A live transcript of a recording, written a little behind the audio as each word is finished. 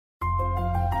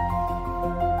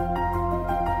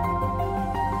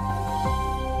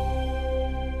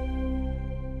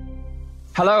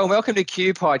Hello and welcome to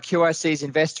QPod, QIC's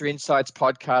Investor Insights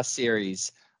podcast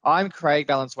series. I'm Craig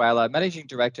Valenzuela, Managing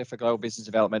Director for Global Business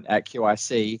Development at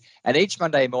QIC, and each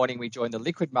Monday morning we join the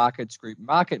Liquid Markets Group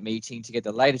market meeting to get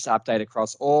the latest update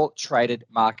across all traded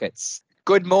markets.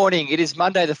 Good morning. It is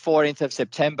Monday, the 14th of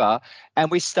September,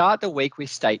 and we start the week with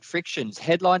state frictions,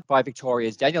 headlined by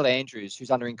Victoria's Daniel Andrews,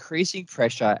 who's under increasing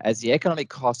pressure as the economic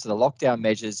cost of the lockdown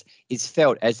measures is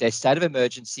felt as their state of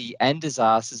emergency and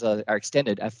disasters are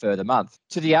extended a further month.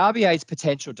 To the RBA's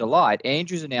potential delight,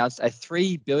 Andrews announced a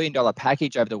 $3 billion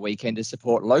package over the weekend to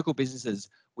support local businesses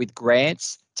with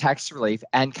grants, tax relief,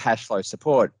 and cash flow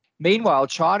support. Meanwhile,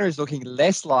 China is looking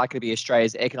less likely to be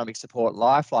Australia's economic support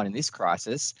lifeline in this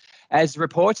crisis. As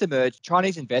reports emerge,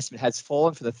 Chinese investment has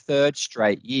fallen for the third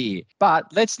straight year. But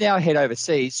let's now head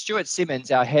overseas. Stuart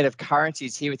Simmons, our head of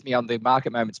currencies, here with me on the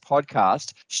Market Moments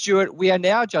podcast. Stuart, we are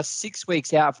now just 6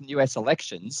 weeks out from the US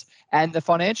elections, and the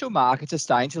financial markets are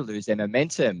starting to lose their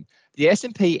momentum. The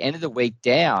S&P ended the week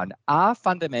down. Are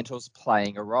fundamentals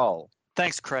playing a role?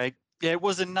 Thanks, Craig. Yeah, it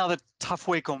was another tough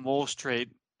week on Wall Street.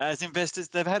 As investors,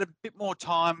 they've had a bit more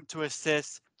time to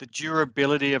assess the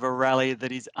durability of a rally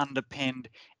that is underpinned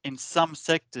in some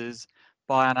sectors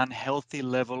by an unhealthy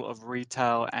level of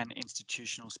retail and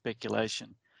institutional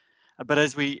speculation. But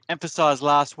as we emphasized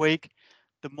last week,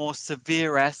 the more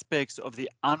severe aspects of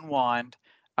the unwind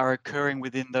are occurring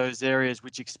within those areas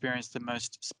which experienced the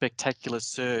most spectacular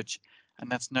surge,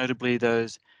 and that's notably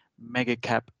those mega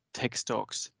cap tech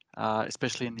stocks.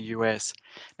 Especially in the US.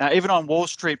 Now, even on Wall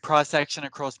Street, price action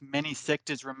across many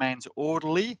sectors remains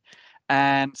orderly,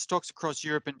 and stocks across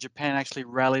Europe and Japan actually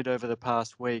rallied over the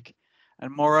past week. And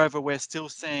moreover, we're still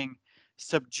seeing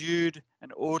subdued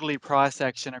and orderly price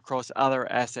action across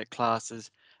other asset classes,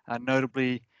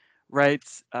 notably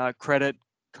rates, credit,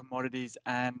 commodities,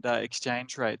 and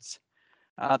exchange rates.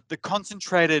 The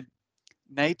concentrated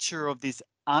nature of this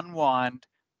unwind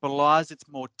belies its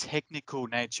more technical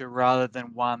nature rather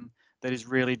than one that is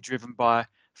really driven by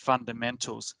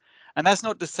fundamentals. And that's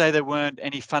not to say there weren't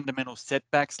any fundamental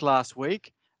setbacks last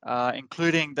week,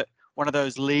 including one of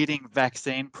those leading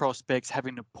vaccine prospects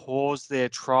having to pause their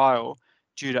trial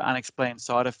due to unexplained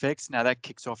side effects. Now that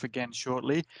kicks off again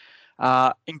shortly.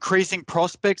 Increasing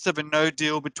prospects of a no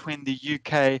deal between the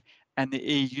UK and the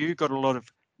EU got a lot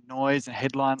of noise and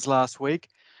headlines last week.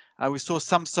 We saw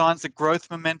some signs that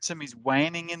growth momentum is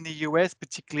waning in the US,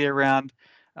 particularly around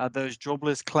those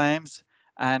jobless claims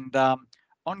and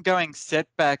ongoing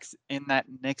setbacks in that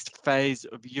next phase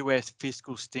of US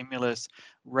fiscal stimulus,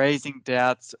 raising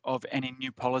doubts of any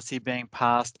new policy being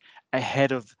passed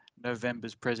ahead of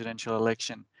November's presidential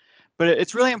election. But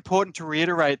it's really important to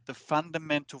reiterate the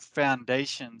fundamental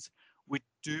foundations which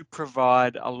do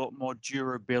provide a lot more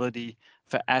durability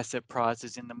for asset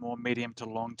prices in the more medium to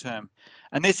long term.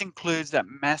 And this includes that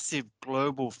massive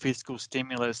global fiscal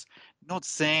stimulus not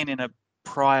seen in a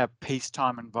prior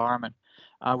peacetime environment.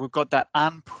 We've got that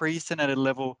unprecedented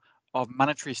level of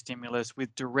monetary stimulus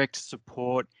with direct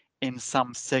support in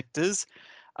some sectors,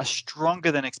 a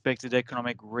stronger than expected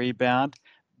economic rebound,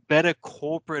 better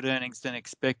corporate earnings than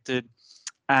expected,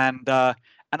 and an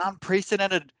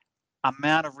unprecedented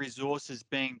amount of resources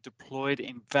being deployed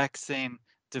in vaccine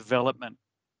development.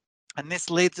 And this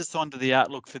leads us on to the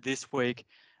outlook for this week,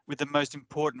 with the most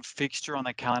important fixture on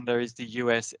the calendar is the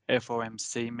US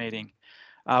FOMC meeting.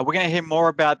 We're going to hear more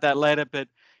about that later, but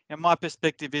my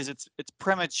perspective is it's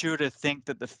premature to think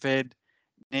that the Fed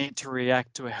need to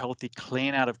react to a healthy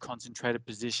clean out of concentrated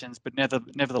positions, but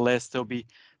nevertheless, there'll be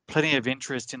plenty of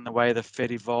interest in the way the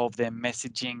Fed evolve their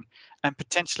messaging and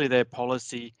potentially their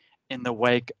policy in the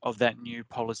wake of that new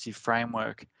policy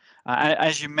framework.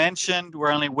 As you mentioned,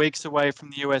 we're only weeks away from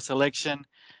the US election,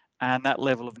 and that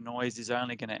level of noise is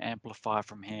only going to amplify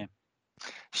from here.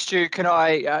 Stu, can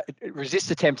I resist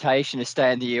the temptation to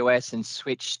stay in the US and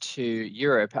switch to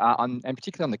Europe, and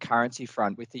particularly on the currency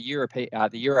front, with the euro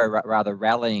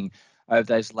rallying over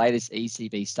those latest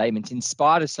ECB statements, in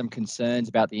spite of some concerns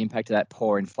about the impact of that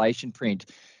poor inflation print.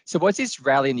 So was this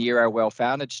rally in the euro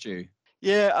well-founded, Stu?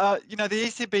 Yeah, the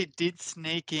ECB did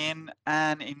sneak in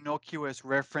an innocuous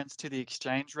reference to the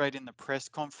exchange rate in the press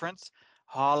conference,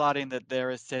 highlighting that they're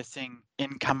assessing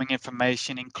incoming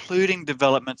information, including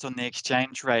developments on the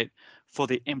exchange rate for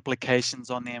the implications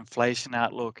on the inflation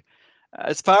outlook.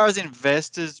 As far as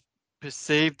investors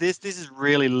perceive this is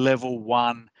really level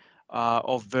one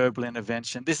of verbal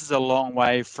intervention. This is a long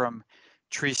way from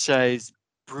Trichet's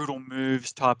brutal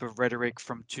moves type of rhetoric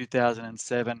from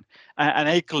 2007. And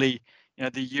equally,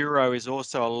 the euro is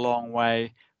also a long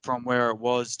way from where it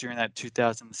was during that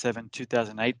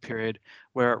 2007-2008 period,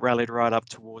 where it rallied right up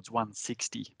towards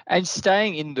 160. And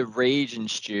staying in the region,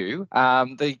 Stu,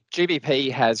 the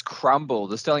GBP has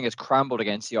crumbled, the sterling has crumbled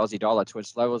against the Aussie dollar to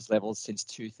its lowest levels since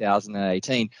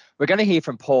 2018. We're going to hear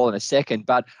from Paul in a second,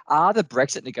 but are the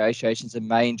Brexit negotiations the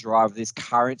main driver of this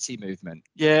currency movement?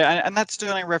 Yeah, and that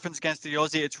sterling reference against the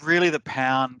Aussie, it's really the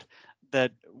pound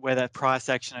where that price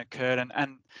action occurred.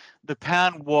 And the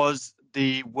pound was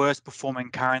the worst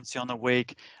performing currency on the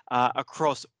week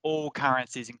across all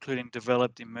currencies, including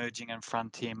developed, emerging, and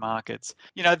frontier markets.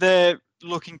 They're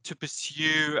looking to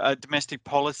pursue a domestic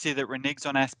policy that reneges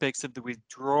on aspects of the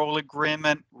withdrawal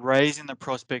agreement, raising the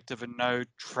prospect of a no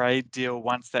trade deal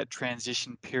once that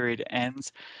transition period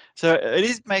ends. So it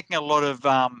is making a lot of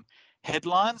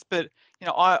headlines, but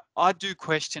I do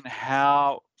question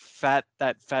how fat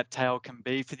that fat tail can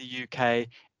be for the UK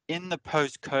in the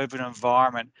post-COVID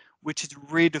environment, which has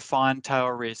redefined tail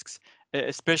risks,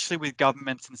 especially with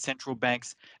governments and central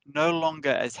banks no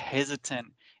longer as hesitant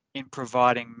in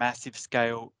providing massive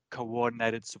scale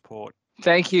coordinated support.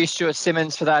 Thank you, Stuart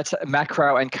Simmons, for that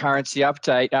macro and currency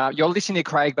update. You're listening to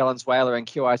Craig Valenzuela and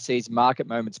QIC's Market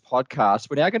Moments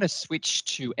podcast. We're now going to switch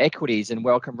to equities and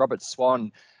welcome Robert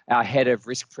Swan, our head of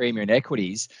risk premium and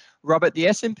equities. Robert, the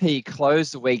S&P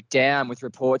closed the week down with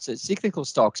reports that cyclical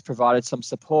stocks provided some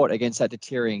support against that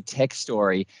deteriorating tech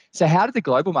story. So how did the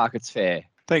global markets fare?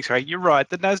 Thanks, Craig. You're right.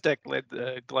 The Nasdaq led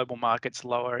the global markets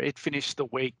lower. It finished the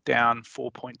week down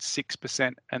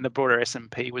 4.6%, and the broader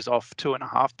S&P was off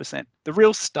 2.5%. The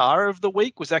real star of the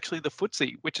week was actually the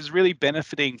FTSE, which is really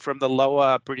benefiting from the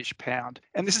lower British pound.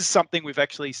 And this is something we've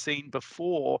actually seen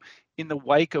before in the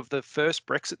wake of the first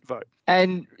Brexit vote.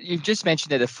 And you've just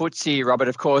mentioned that the FTSE, Robert.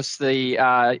 Of course, the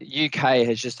UK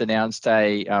has just announced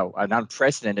an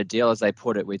unprecedented deal, as they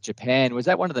put it, with Japan. Was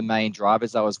that one of the main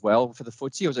drivers, though, as well for the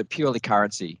FTSE, or was it purely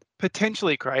currency?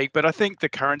 Potentially, Craig, but I think the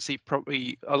currency,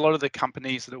 probably a lot of the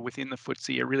companies that are within the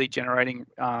FTSE are really generating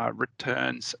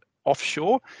returns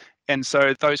offshore. And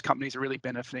so those companies are really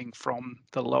benefiting from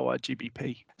the lower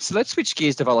GBP. So let's switch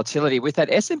gears to volatility. With that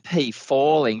S&P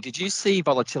falling, did you see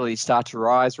volatility start to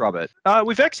rise, Robert?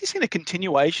 We've actually seen a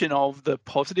continuation of the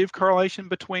positive correlation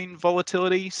between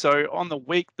volatility. So on the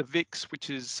week, the VIX, which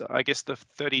is, I guess, the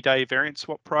 30-day variance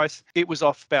swap price, it was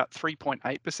off about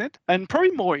 3.8%. And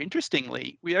probably more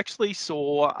interestingly, we actually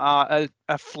saw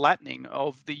a flattening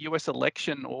of the US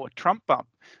election or Trump bump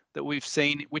that we've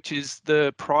seen, which is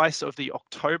the price of the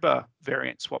October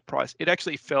variance swap price. It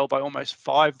actually fell by almost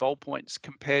 5 vol points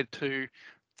compared to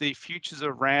the futures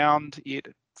around it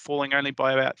falling only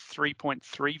by about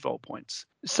 3.3 vol points.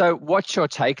 So what's your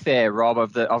take there, Rob,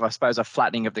 of I suppose, a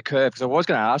flattening of the curve? Because I was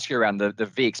going to ask you around the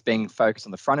VIX being focused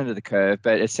on the front end of the curve,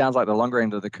 but it sounds like the longer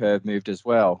end of the curve moved as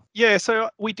well. Yeah, so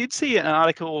we did see an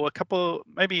article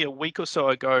maybe a week or so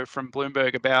ago from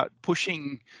Bloomberg about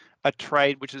pushing a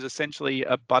trade which is essentially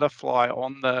a butterfly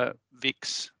on the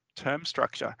VIX term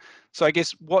structure. So I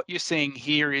guess what you're seeing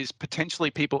here is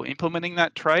potentially people implementing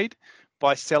that trade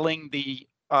by selling the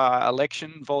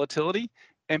election volatility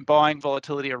and buying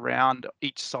volatility around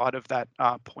each side of that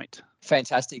point.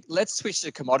 Fantastic. Let's switch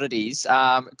to commodities.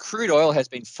 Crude oil has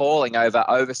been falling over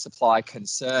oversupply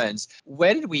concerns.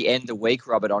 Where did we end the week,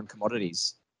 Robert, on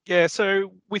commodities? Yeah,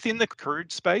 so within the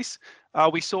crude space,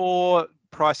 we saw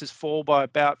prices fall by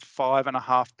about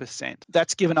 5.5%.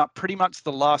 That's given up pretty much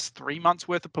the last 3 months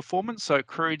worth of performance. So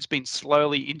crude's been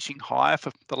slowly inching higher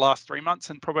for the last 3 months,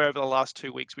 and probably over the last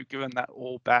 2 weeks, we've given that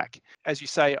all back. As you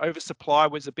say, oversupply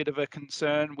was a bit of a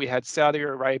concern. We had Saudi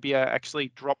Arabia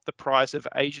actually drop the price of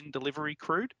Asian delivery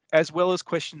crude, as well as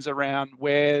questions around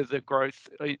where the growth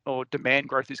or demand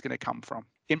growth is going to come from.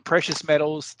 In precious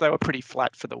metals, they were pretty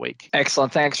flat for the week.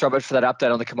 Excellent. Thanks, Robert, for that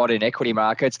update on the commodity and equity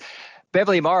markets.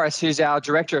 Beverly Morris, who's our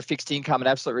Director of Fixed Income and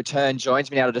Absolute Return,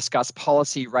 joins me now to discuss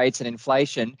policy, rates and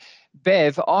inflation.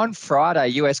 Bev, on Friday,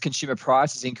 US consumer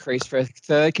prices increased for a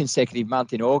third consecutive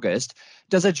month in August.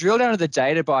 Does a drill down of the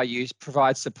data by you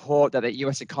provide support that the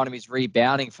US economy is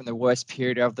rebounding from the worst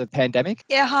period of the pandemic?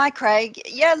 Yeah, hi, Craig.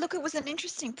 Yeah, look, it was an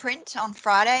interesting print on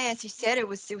Friday. As you said, it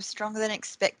was stronger than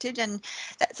expected, and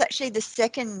that's actually the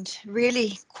second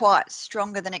really quite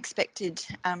stronger than expected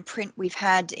print we've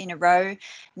had in a row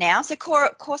now. So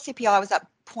core CPI was up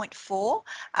 0.4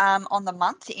 on the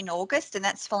month in August, and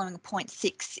that's following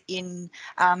 0.6 in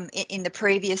the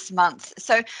previous month.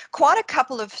 So quite a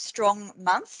couple of strong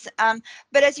months.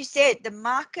 But as you said, the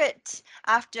market,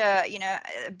 after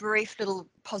a brief little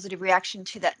positive reaction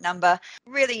to that number,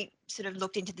 really sort of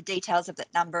looked into the details of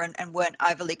that number and weren't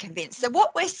overly convinced. So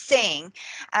what we're seeing,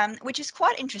 which is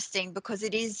quite interesting because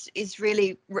it is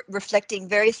really reflecting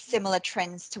very similar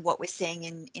trends to what we're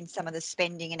seeing in some of the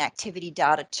spending and activity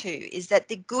data too, is that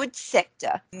the goods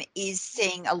sector is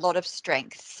seeing a lot of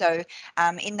strength. So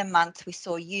in the month we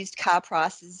saw used car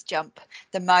prices jump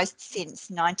the most since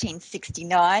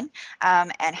 1969,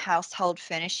 and household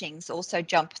furnishings also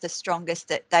jump the strongest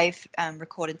that they've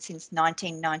recorded since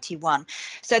 1991.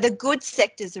 So the goods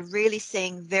sectors are really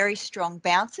seeing very strong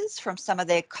bounces from some of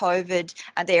their COVID,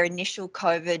 their initial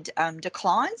COVID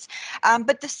declines,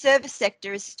 but the service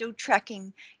sector is still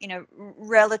tracking,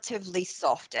 relatively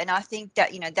soft. And I think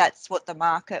that, that's what the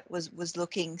market was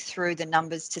looking through the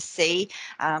numbers to see.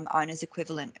 Owner's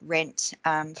equivalent rent,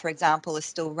 for example, is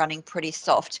still running pretty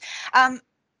soft.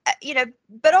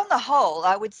 But on the whole,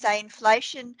 I would say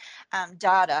inflation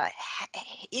data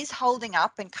is holding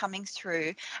up and coming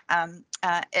through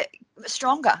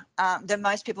stronger than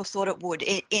most people thought it would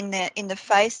in the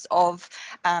face of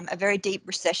a very deep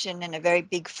recession and a very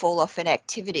big fall off in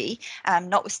activity.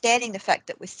 Notwithstanding the fact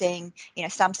that we're seeing,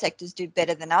 some sectors do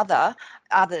better than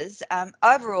others.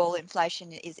 Overall,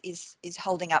 inflation is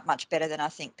holding up much better than I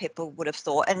think people would have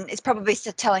thought, and it's probably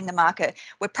telling the market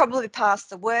we're probably past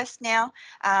the worst now.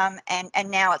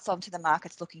 And now it's onto the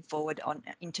markets looking forward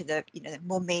into the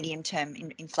more medium term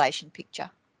inflation picture.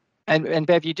 And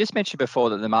Bev, you just mentioned before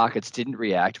that the markets didn't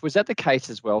react. Was that the case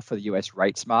as well for the US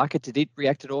rates market? Did it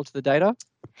react at all to the data?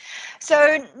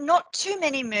 So not too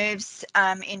many moves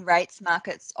in rates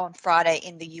markets on Friday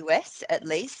in the US, at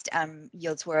least.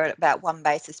 Yields were at about 1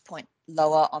 basis point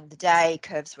lower on the day.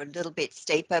 Curves were a little bit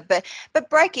steeper, but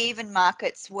break-even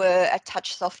markets were a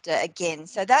touch softer again.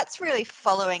 So that's really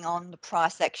following on the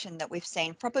price action that we've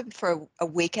seen probably for a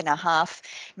week and a half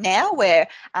now, where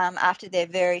after their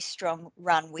very strong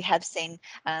run, we have seen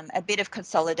a bit of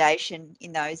consolidation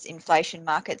in those inflation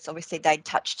markets. Obviously, they'd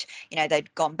touched,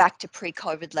 they'd gone back to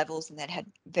pre-COVID levels and they'd had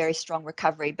very strong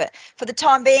recovery. But for the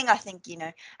time being, I think,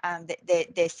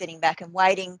 they're sitting back and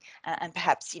waiting, and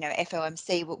perhaps,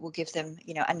 FOMC will give them,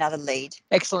 another lead.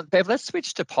 Excellent. Bev, let's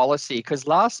switch to policy, because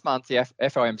last month the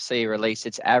FOMC released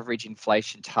its average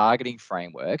inflation targeting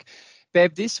framework.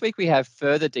 Bev, this week we have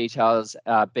further details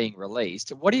being released.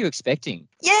 What are you expecting?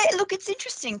 Yeah, look, it's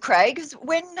interesting, Craig, because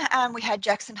when we had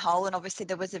Jackson Hole, and obviously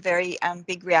there was a very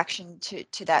big reaction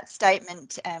to that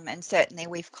statement, and certainly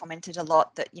we've commented a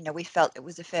lot that, we felt it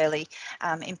was a fairly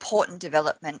important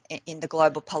development in the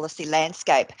global policy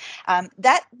landscape.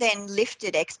 That then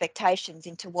lifted expectations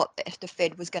into what the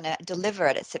Fed was going to deliver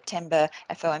at its September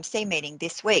FOMC meeting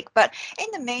this week. But in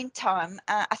the meantime,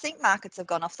 I think markets have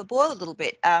gone off the boil a little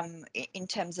bit in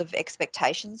terms of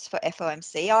expectations for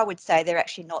FOMC. I would say they're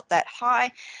actually not that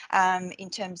high in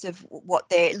terms of what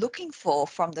they're looking for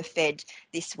from the Fed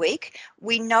this week.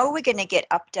 We know we're going to get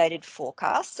updated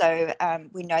forecasts, so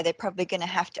we know they're probably going to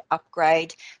have to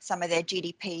upgrade some of their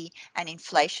GDP and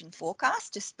inflation forecasts,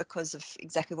 just because of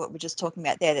exactly what we're just talking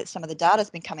about there, that some of the data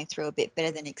has been coming through a bit better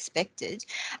than expected.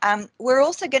 We're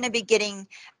also going to be getting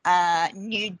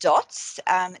new dots.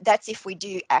 That's if we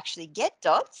do actually get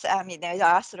dots. There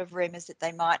are sort of rumours that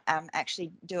they might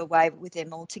actually do away with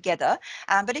them altogether.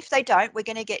 But if they don't, we're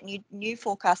going to get new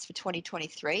forecasts for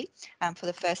 2023 for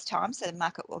the first time. So the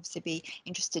market will obviously be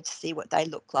interested to see what they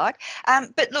look like.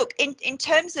 But look, in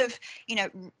terms of,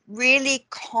 really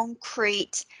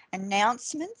concrete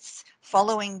announcements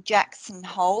following Jackson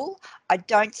Hole, I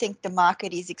don't think the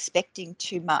market is expecting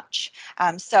too much.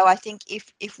 So I think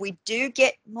if we do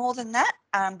get more than that,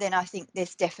 then I think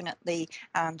there's definitely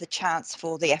the chance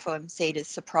for the FOMC to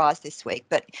surprise this week.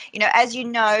 But, as you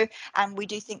know, we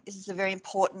do think this is a very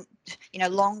important,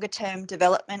 longer term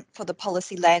development for the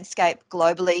policy landscape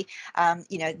globally.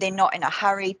 They're not in a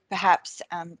hurry, perhaps,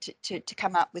 to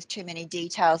come up with too many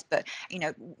details, but,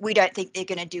 we don't think they're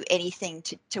going to do anything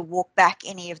to walk back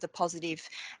any of the positive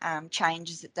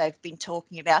changes that they've been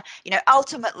talking about.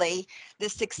 Ultimately, the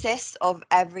success of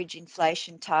average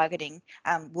inflation targeting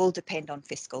will depend on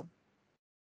fiscal.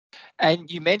 And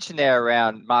you mentioned there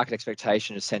around market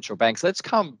expectation of central banks. Let's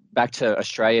come back to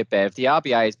Australia, Bev. The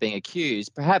RBA is being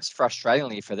accused, perhaps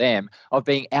frustratingly for them, of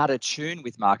being out of tune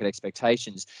with market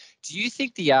expectations. Do you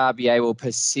think the RBA will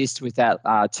persist with that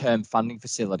term funding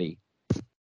facility?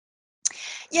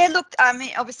 Yeah, look, I mean,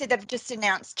 obviously they've just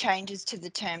announced changes to the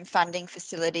term funding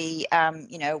facility,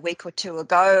 a week or two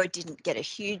ago. It didn't get a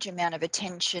huge amount of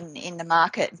attention in the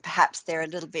market, and perhaps they're a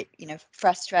little bit,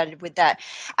 frustrated with that.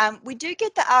 We do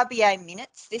get the RBA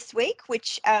minutes this week,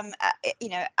 which,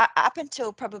 up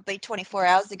until probably 24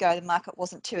 hours ago, the market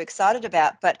wasn't too excited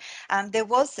about. But there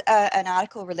was an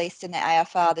article released in the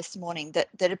AFR this morning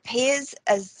that appears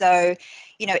as though,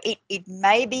 it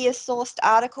may be a sourced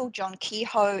article. John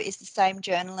Kehoe is the same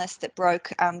journalist that broke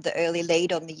the early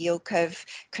lead on the yield curve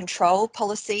control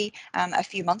policy a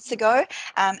few months ago.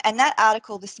 And that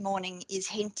article this morning is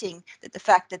hinting that the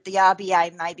fact that the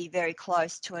RBA may be very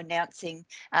close to announcing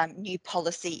new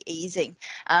policy easing.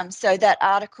 So that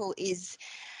article is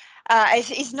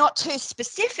not too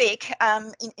specific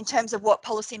in terms of what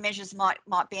policy measures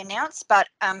might be announced, but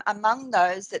among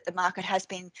those that the market has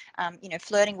been,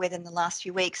 flirting with in the last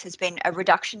few weeks has been a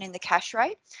reduction in the cash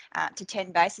rate to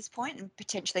 10 basis points, and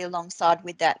potentially alongside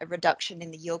with that a reduction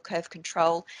in the yield curve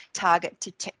control target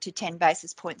to 10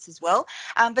 basis points as well.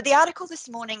 But the article this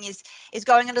morning is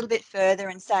going a little bit further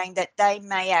and saying that they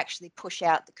may actually push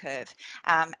out the curve.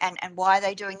 And why are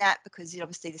they doing that? Because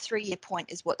obviously the 3-year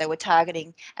point is what they were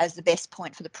targeting as the best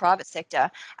point for the private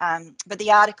sector. But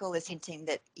the article is hinting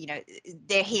that,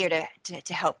 they're here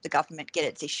to help the government get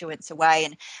its issuance away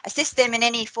and assist them in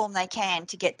any form they can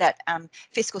to get that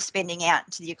fiscal spending out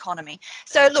into the economy.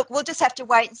 So look, we'll just have to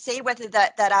wait and see whether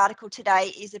that article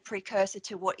today is a precursor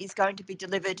to what is going to be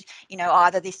delivered,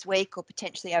 either this week or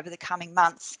potentially over the coming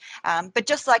months. But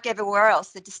just like everywhere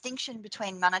else, the distinction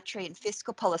between monetary and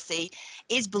fiscal policy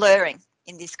is blurring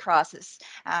in this crisis.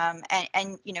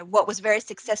 And what was very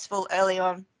successful early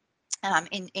on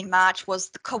in March was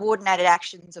the coordinated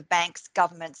actions of banks,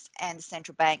 governments and the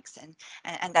central banks,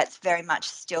 and that's very much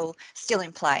still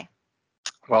in play.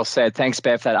 Well said. Thanks,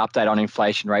 Bev, for that update on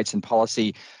inflation rates and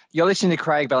policy. You're listening to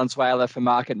Craig Valenzuela for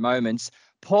Market Moments.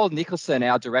 Paul Nicholson,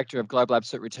 our Director of Global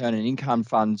Absolute Return and Income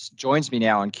Funds, joins me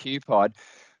now on QPod.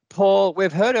 Paul,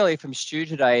 we've heard earlier from Stu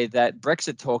today that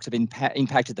Brexit talks have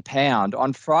impacted the pound.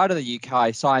 On Friday, the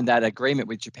UK signed that agreement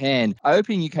with Japan,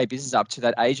 opening UK business up to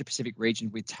that Asia-Pacific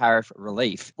region with tariff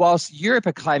relief. Whilst Europe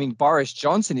are claiming Boris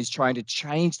Johnson is trying to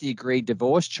change the agreed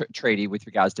divorce treaty with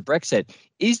regards to Brexit,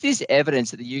 is this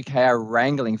evidence that the UK are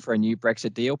wrangling for a new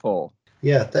Brexit deal, Paul?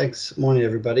 Yeah, thanks. Morning,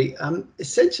 everybody.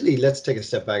 Essentially, let's take a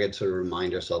step back and sort of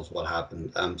remind ourselves what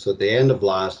happened. So at the end of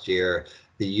last year,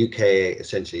 the UK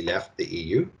essentially left the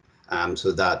EU.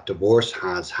 So that divorce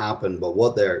has happened, but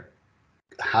what they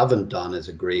haven't done is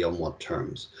agree on what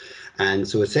terms. And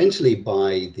so essentially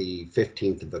by the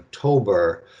 15th of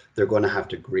October, they're going to have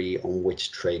to agree on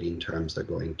which trading terms they're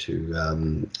going to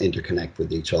interconnect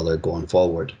with each other going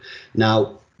forward.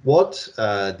 Now, what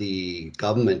the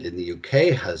government in the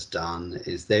UK has done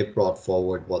is they've brought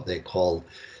forward what they call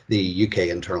the UK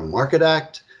Internal Market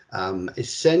Act.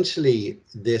 Essentially,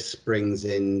 this brings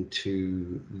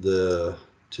into the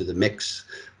mix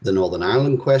the Northern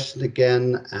Ireland question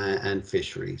again, and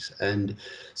fisheries. And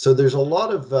so there's a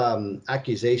lot of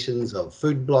accusations of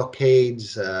food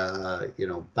blockades,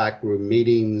 backroom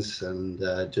meetings, and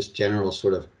just general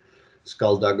sort of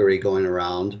skullduggery going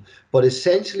around. But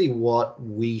essentially what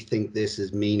we think this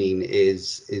is meaning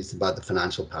is about the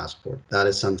financial passport. That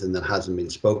is something that hasn't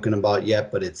been spoken about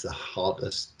yet, but it's the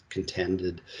hottest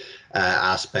contended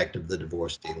aspect of the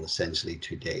divorce deal essentially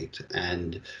to date.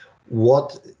 And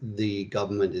what the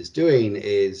government is doing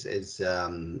is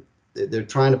they're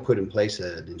trying to put in place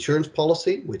an insurance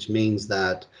policy, which means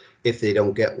that if they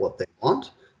don't get what they want,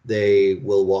 they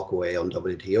will walk away on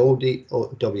WTO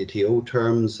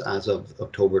terms as of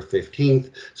October 15th.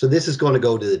 So this is going to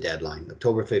go to the deadline.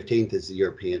 October 15th is the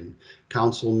European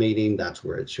Council meeting. That's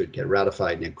where it should get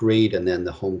ratified and agreed. And then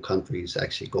the home countries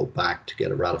actually go back to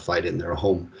get it ratified in their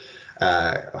home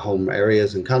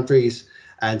areas and countries.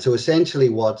 And so essentially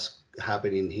what's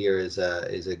happening here is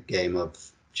a game of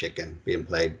chicken being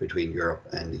played between Europe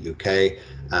and the UK.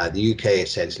 The UK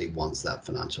essentially wants that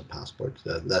financial passport.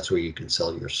 That's where you can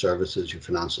sell your services, your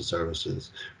financial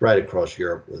services, right across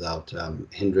Europe without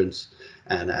hindrance.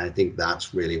 And I think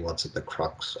that's really what's at the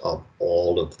crux of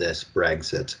all of this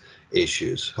Brexit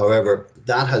issues. However,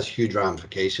 that has huge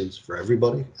ramifications for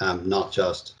everybody, not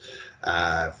just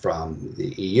from the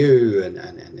EU and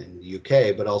the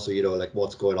UK, but also, like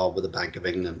what's going on with the Bank of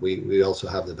England. We also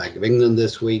have the Bank of England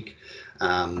this week.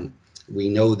 We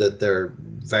know that they're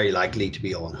very likely to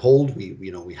be on hold.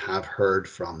 We have heard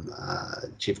from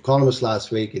Chief Economist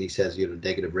last week, and he says,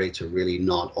 negative rates are really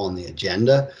not on the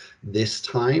agenda this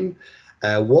time.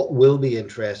 What will be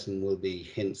interesting will be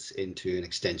hints into an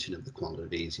extension of the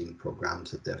quantitative easing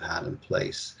programs that they've had in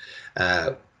place.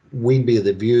 we'd be of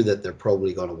the view that they're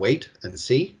probably going to wait and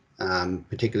see,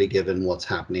 particularly given what's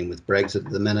happening with Brexit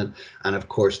at the minute. And of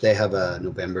course, they have a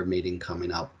November meeting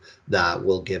coming up that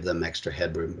will give them extra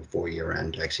headroom before year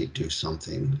end to actually do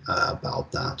something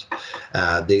about that.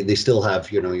 They still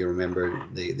have, you remember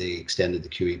they extended the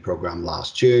QE program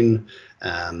last June.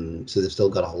 So they've still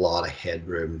got a lot of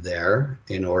headroom there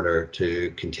in order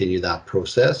to continue that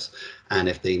process. And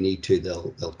if they need to,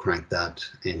 they'll crank that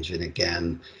engine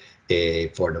again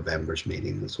for November's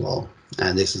meeting as well.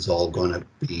 And this is all going to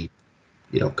be,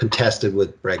 contested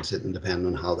with Brexit and depending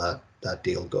on how that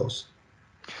deal goes.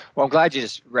 Well, I'm glad you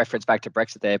just referenced back to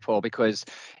Brexit there, Paul, because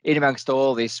in amongst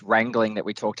all this wrangling that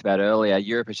we talked about earlier,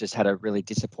 Europe has just had a really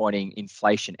disappointing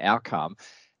inflation outcome.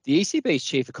 The ECB's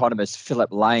chief economist,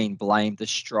 Philip Lane, blamed the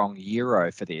strong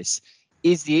euro for this.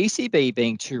 Is the ECB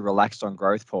being too relaxed on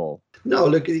growth, Paul? No,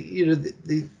 look,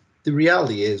 the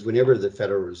reality is whenever the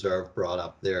Federal Reserve brought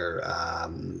up their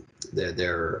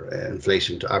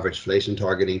inflation to average inflation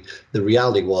targeting, the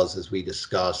reality was, as we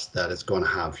discussed, that it's going to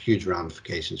have huge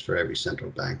ramifications for every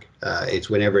central bank. It's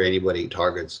whenever anybody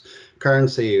targets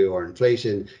currency or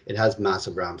inflation, it has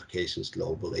massive ramifications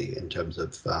globally in terms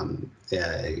of,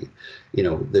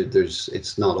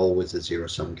 it's not always a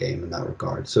zero-sum game in that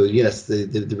regard. So yes,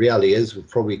 the reality is we've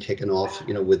probably taken off,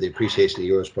 with the appreciation of the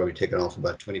euro, it's probably taken off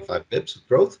about 25 bips of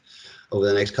growth over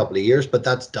the next couple of years, but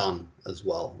that's done as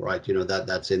well, right?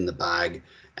 That's in the bag,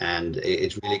 and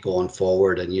it's really going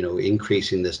forward and,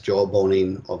 increasing this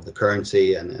jawboning of the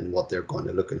currency and what they're going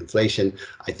to look at inflation,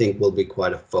 I think will be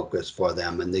quite a focus for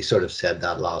them. And they sort of said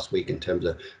that last week in terms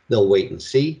of they'll wait and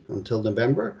see until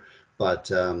November. But,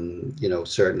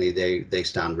 certainly they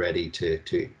stand ready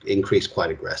to increase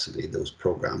quite aggressively those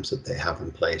programs that they have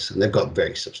in place. And they've got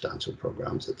very substantial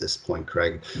programs at this point,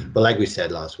 Craig. But like we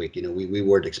said last week, we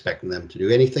weren't expecting them to do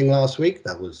anything last week.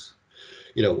 That was,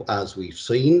 as we've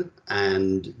seen,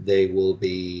 and they will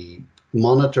be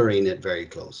monitoring it very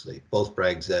closely, both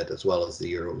Brexit as well as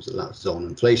the Eurozone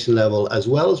inflation level, as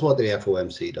well as what the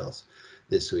FOMC does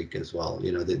this week as well.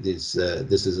 This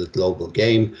is a global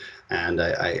game, and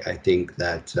I think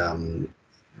that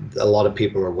a lot of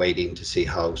people are waiting to see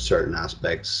how certain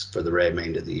aspects for the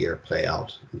remainder of the year play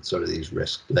out, and sort of these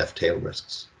left tail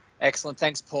risks. Excellent.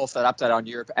 Thanks, Paul, for that update on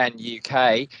Europe and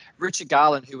UK. Richard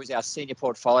Garland, who is our Senior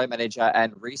Portfolio Manager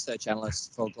and Research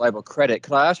Analyst for Global Credit,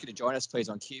 could I ask you to join us, please,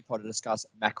 on QPod to discuss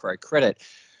macro credit?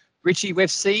 Richie,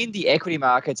 we've seen the equity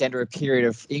markets enter a period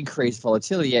of increased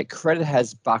volatility, yet credit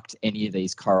has bucked any of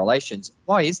these correlations.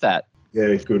 Why is that?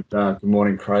 Yeah, good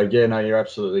morning, Craig. Yeah, no, you're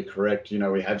absolutely correct.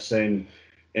 We have seen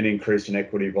an increase in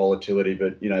equity volatility,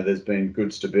 but there's been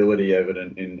good stability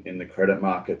evident in the credit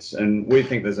markets, and we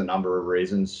think there's a number of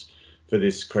reasons for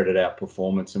this credit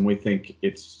outperformance, and we think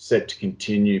it's set to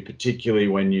continue, particularly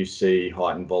when you see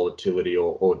heightened volatility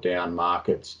or down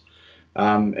markets.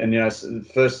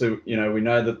 Firstly, we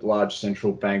know that large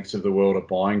central banks of the world are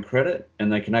buying credit,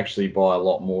 and they can actually buy a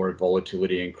lot more if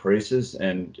volatility increases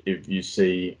and if you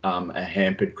see a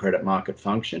hampered credit market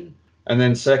function. And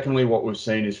then secondly, what we've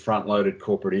seen is front-loaded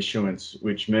corporate issuance,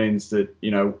 which means that,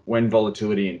 when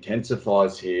volatility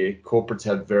intensifies here, corporates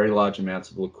have very large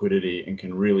amounts of liquidity and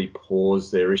can really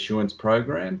pause their issuance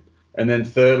program. And then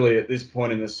thirdly, at this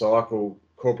point in the cycle,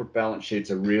 corporate balance sheets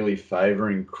are really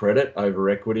favouring credit over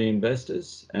equity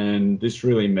investors. And this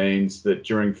really means that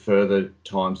during further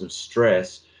times of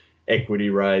stress, equity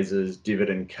raises,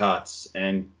 dividend cuts,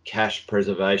 and cash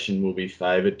preservation will be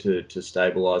favoured to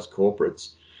stabilise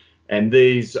corporates. And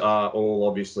these are all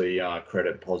obviously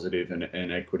credit positive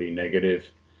and equity negative.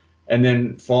 And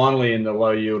then finally, in the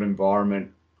low yield environment,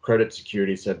 credit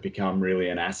securities have become really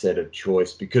an asset of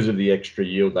choice because of the extra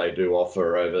yield they do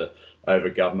offer over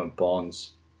government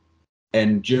bonds.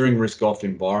 And during risk-off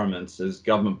environments, as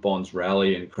government bonds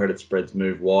rally and credit spreads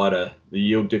move wider, the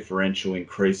yield differential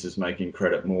increases, making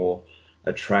credit more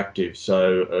attractive.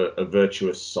 So a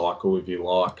virtuous cycle, if you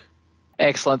like.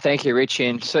 Excellent. Thank you, Richie,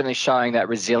 and certainly showing that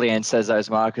resilience as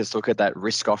those markets look at that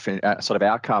risk-off sort of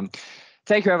outcome.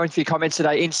 Thank you, everyone, for your comments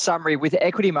today. In summary, with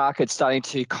equity markets starting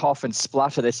to cough and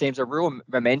splutter, there seems a real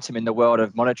momentum in the world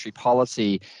of monetary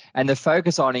policy and the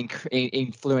focus on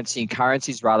influencing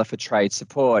currencies rather for trade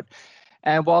support.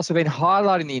 And whilst we've been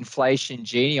highlighting the inflation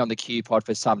genie on the QPod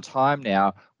for some time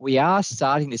now, we are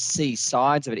starting to see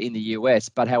signs of it in the US,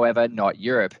 but however, not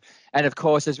Europe. And of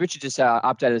course, as Richard just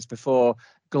updated us before,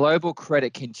 global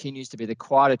credit continues to be the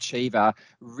quiet achiever,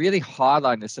 really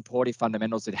highlighting the supportive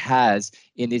fundamentals it has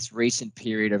in this recent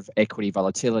period of equity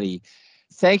volatility.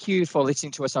 Thank you for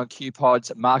listening to us on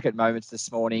QPod's Market Moments this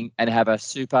morning, and have a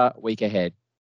super week ahead.